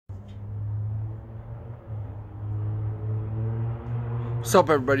What's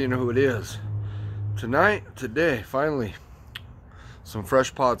up, everybody? You know who it is. Today, finally, some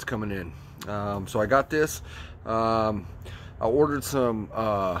fresh pods coming in. So I got this. I ordered some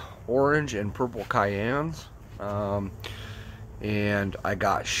orange and purple cayennes, and I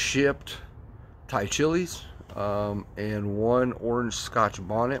got shipped Thai chilies and one orange Scotch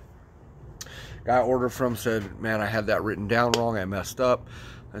Bonnet. Guy I ordered from said, "Man, I had that written down wrong. I messed up."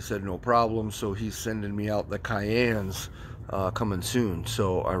 I said, "No problem." So he's sending me out the cayennes coming soon.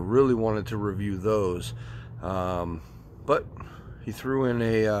 So I really wanted to review those, but he threw in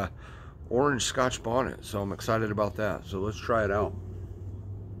a orange Scotch Bonnet, so I'm excited about that. So let's try it out.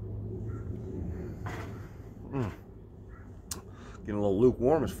 Getting a little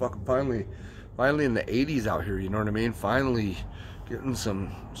lukewarm. It's fucking finally in the 80s out here. You know what I mean? Finally getting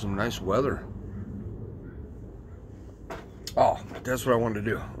some nice weather. Oh, that's what I wanted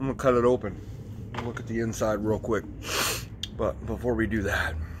to do. I'm gonna cut it open and look at the inside real quick. But before we do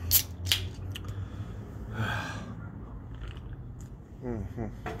that,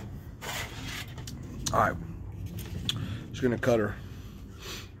 all right, just gonna cut her.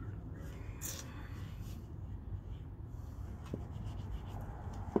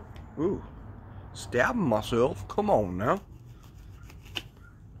 Ooh, stabbing myself. Come on now.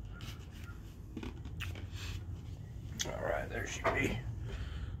 All right, there she be.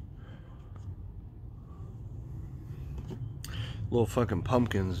 Little fucking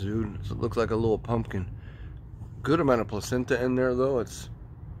pumpkins, dude. It looks like a little pumpkin. Good amount of placenta in there, though. It's...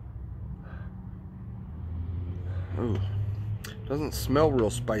 Ooh. Doesn't smell real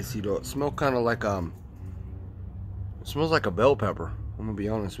spicy, though. It smells kind of like, it smells like a bell pepper. I'm gonna be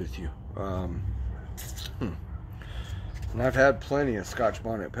honest with you. And I've had plenty of Scotch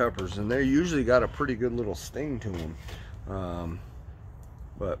Bonnet peppers, and they usually got a pretty good little sting to them.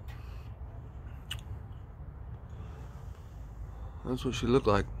 But that's what she looked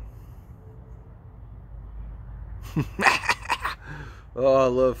like. Oh, I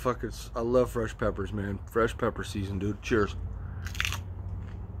love fresh peppers, man. Fresh pepper season, dude. Cheers.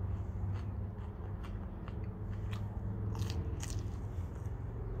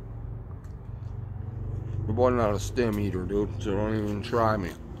 The boy not a stem eater, dude, so don't even try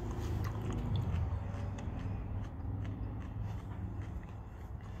me.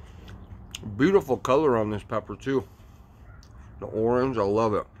 Beautiful color on this pepper too. The orange, I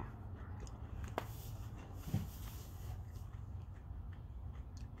love it.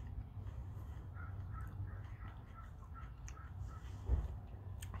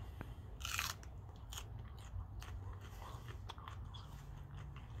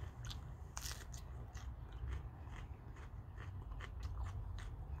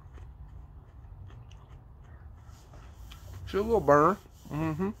 She's a little burner.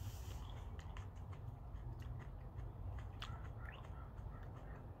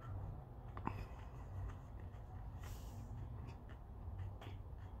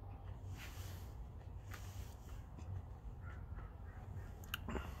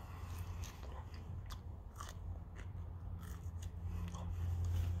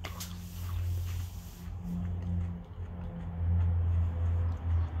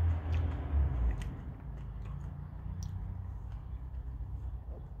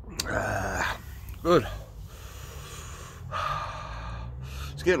 Good.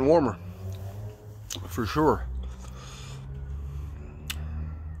 It's getting warmer, for sure.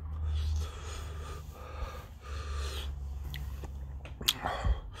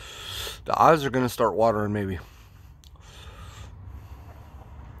 The eyes are going to start watering, maybe.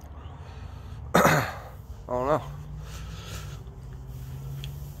 I don't know.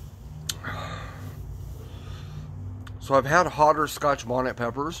 So I've had hotter Scotch Bonnet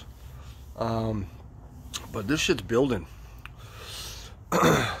peppers, but this shit's building.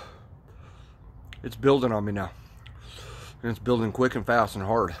 It's building on me now, and it's building quick and fast and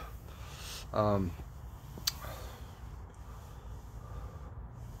hard.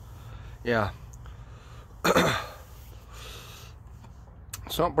 Yeah.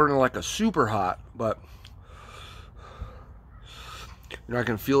 It's not burning like a super hot, but you know, I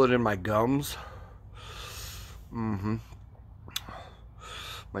can feel it in my gums.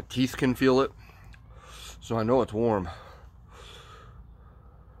 My teeth can feel it, so I know it's warm.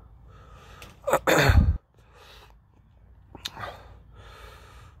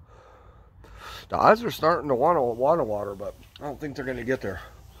 The eyes are starting to want to water, but I don't think they're going to get there.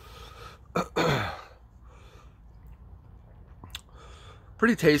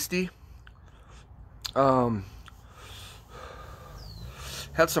 Pretty tasty. Had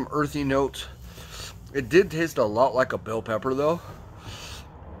some earthy notes. It did taste a lot like a bell pepper though.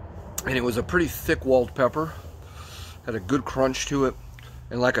 And it was a pretty thick walled pepper. Had a good crunch to it.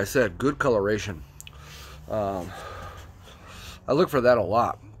 And like I said, good coloration. I look for that a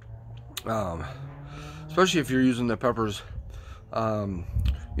lot. Especially if you're using the peppers, you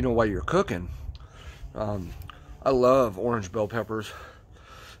know, while you're cooking. I love orange bell peppers,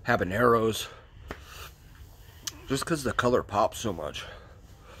 habaneros, just because the color pops so much.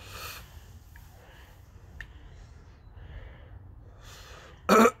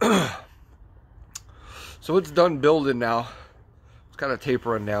 So it's done building now. It's kind of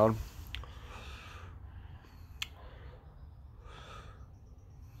tapering down.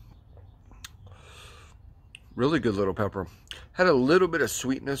 Really good little pepper. Had a little bit of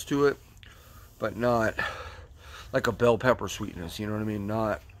sweetness to it, but not like a bell pepper sweetness, you know what I mean?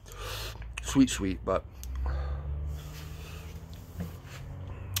 Not sweet, but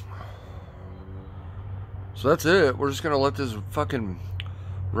so that's it. We're just gonna let this fucking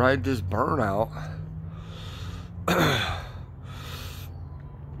ride this burn out.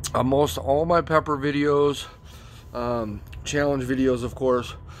 Almost all my pepper videos, challenge videos, of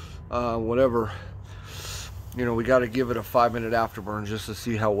course, whatever, you know, we got to give it a 5-minute afterburn just to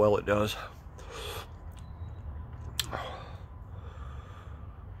see how well it does.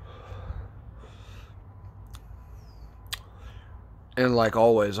 And like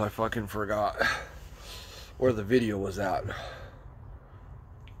always, I fucking forgot where the video was at.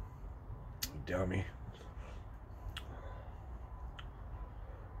 Dummy.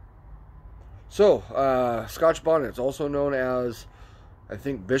 So, Scotch Bonnet, also known as, I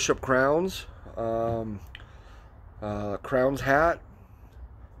think, Bishop Crowns, Crown's Hat,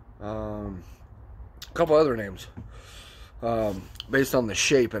 a couple other names, based on the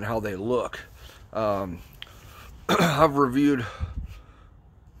shape and how they look. I've reviewed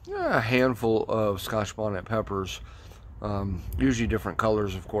a handful of Scotch Bonnet peppers, usually different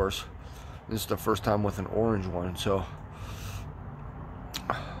colors, of course. This is the first time with an orange one, so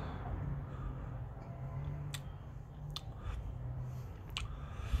I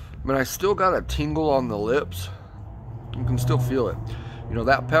mean, I still got a tingle on the lips. You can still feel it. You know,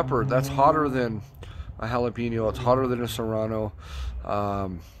 that pepper, that's hotter than a jalapeno. It's hotter than a serrano.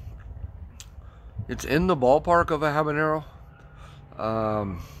 It's in the ballpark of a habanero.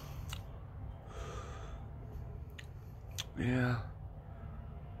 Yeah.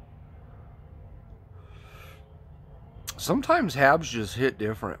 Sometimes habs just hit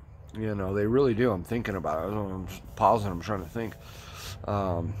different. You know, they really do. I'm thinking about it. I'm just pausing. I'm trying to think.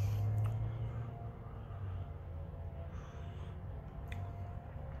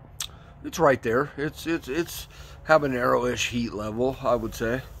 It's right there. It's habanero-ish heat level, I would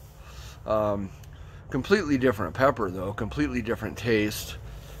say. Completely different pepper, though. Completely different taste.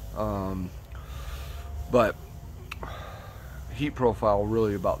 But heat profile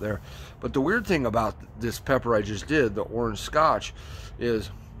really about there. But the weird thing about this pepper I just did, the orange Scotch,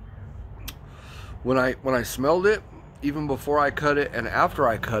 is when I smelled it, even before I cut it and after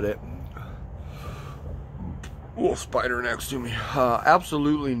I cut it, little spider next to me,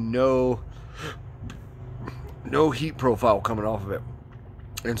 absolutely no heat profile coming off of it.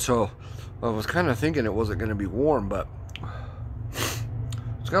 And so I was kind of thinking it wasn't going to be warm, but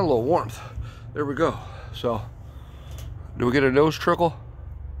it's got a little warmth. There we go. So do we get a nose trickle?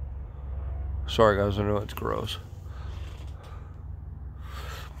 Sorry guys, I know it's gross.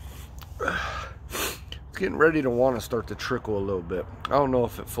 It's getting ready to want to start to trickle a little bit. I don't know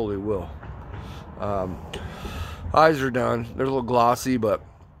if it fully will. Eyes are done. They're a little glossy, but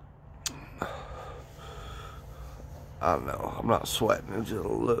I don't know. I'm not sweating. It just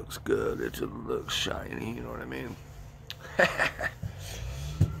looks good. It just looks shiny. You know what I mean?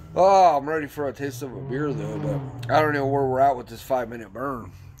 Oh, I'm ready for a taste of a beer, though. But I don't know where we're at with this 5-minute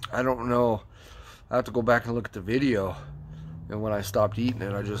burn. I don't know. I have to go back and look at the video. And when I stopped eating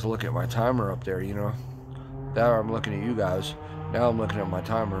it, I just look at my timer up there, you know. Now I'm looking at you guys. Now I'm looking at my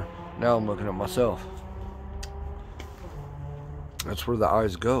timer. Now I'm looking at myself. That's where the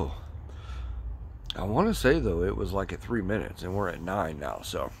eyes go. I want to say, though, it was like at 3 minutes, and we're at 9 now,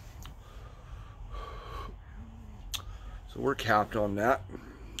 so we're capped on that.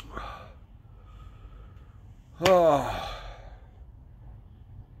 Oh,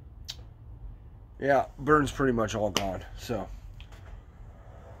 yeah, burn's pretty much all gone. So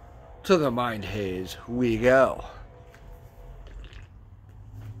to the mind haze we go.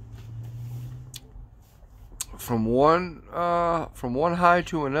 From one high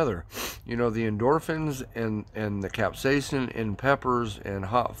to another. You know, the endorphins and the capsaicin in peppers and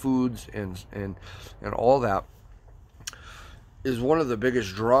hot foods and all that is one of the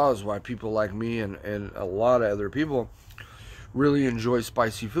biggest draws why people like me and a lot of other people really enjoy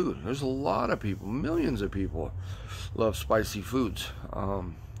spicy food. There's a lot of people, millions of people love spicy foods.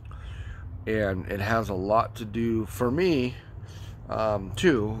 And it has a lot to do, for me,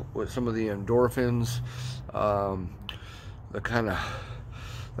 too, with some of the endorphins, the kind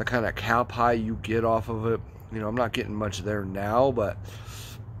of cap high you get off of it. You know, I'm not getting much there now, but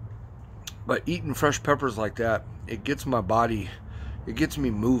eating fresh peppers like that, it gets my body, it gets me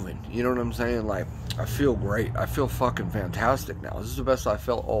moving. You know what I'm saying? Like, I feel great. I feel fucking fantastic now. This is the best I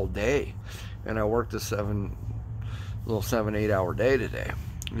felt all day. And I worked a 7-8 hour day today,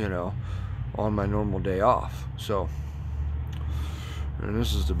 you know, on my normal day off. So, and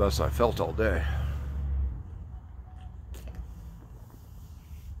this is the best I felt all day.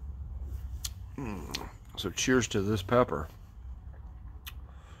 So cheers to this pepper.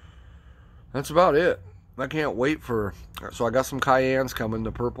 That's about it. I can't wait for, so I got some cayennes coming,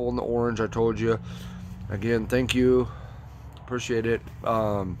 the purple and the orange, I told you. Again, thank you. Appreciate it.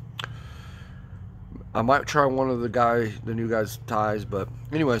 I might try one of the new guys' ties, but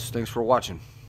anyways, thanks for watching.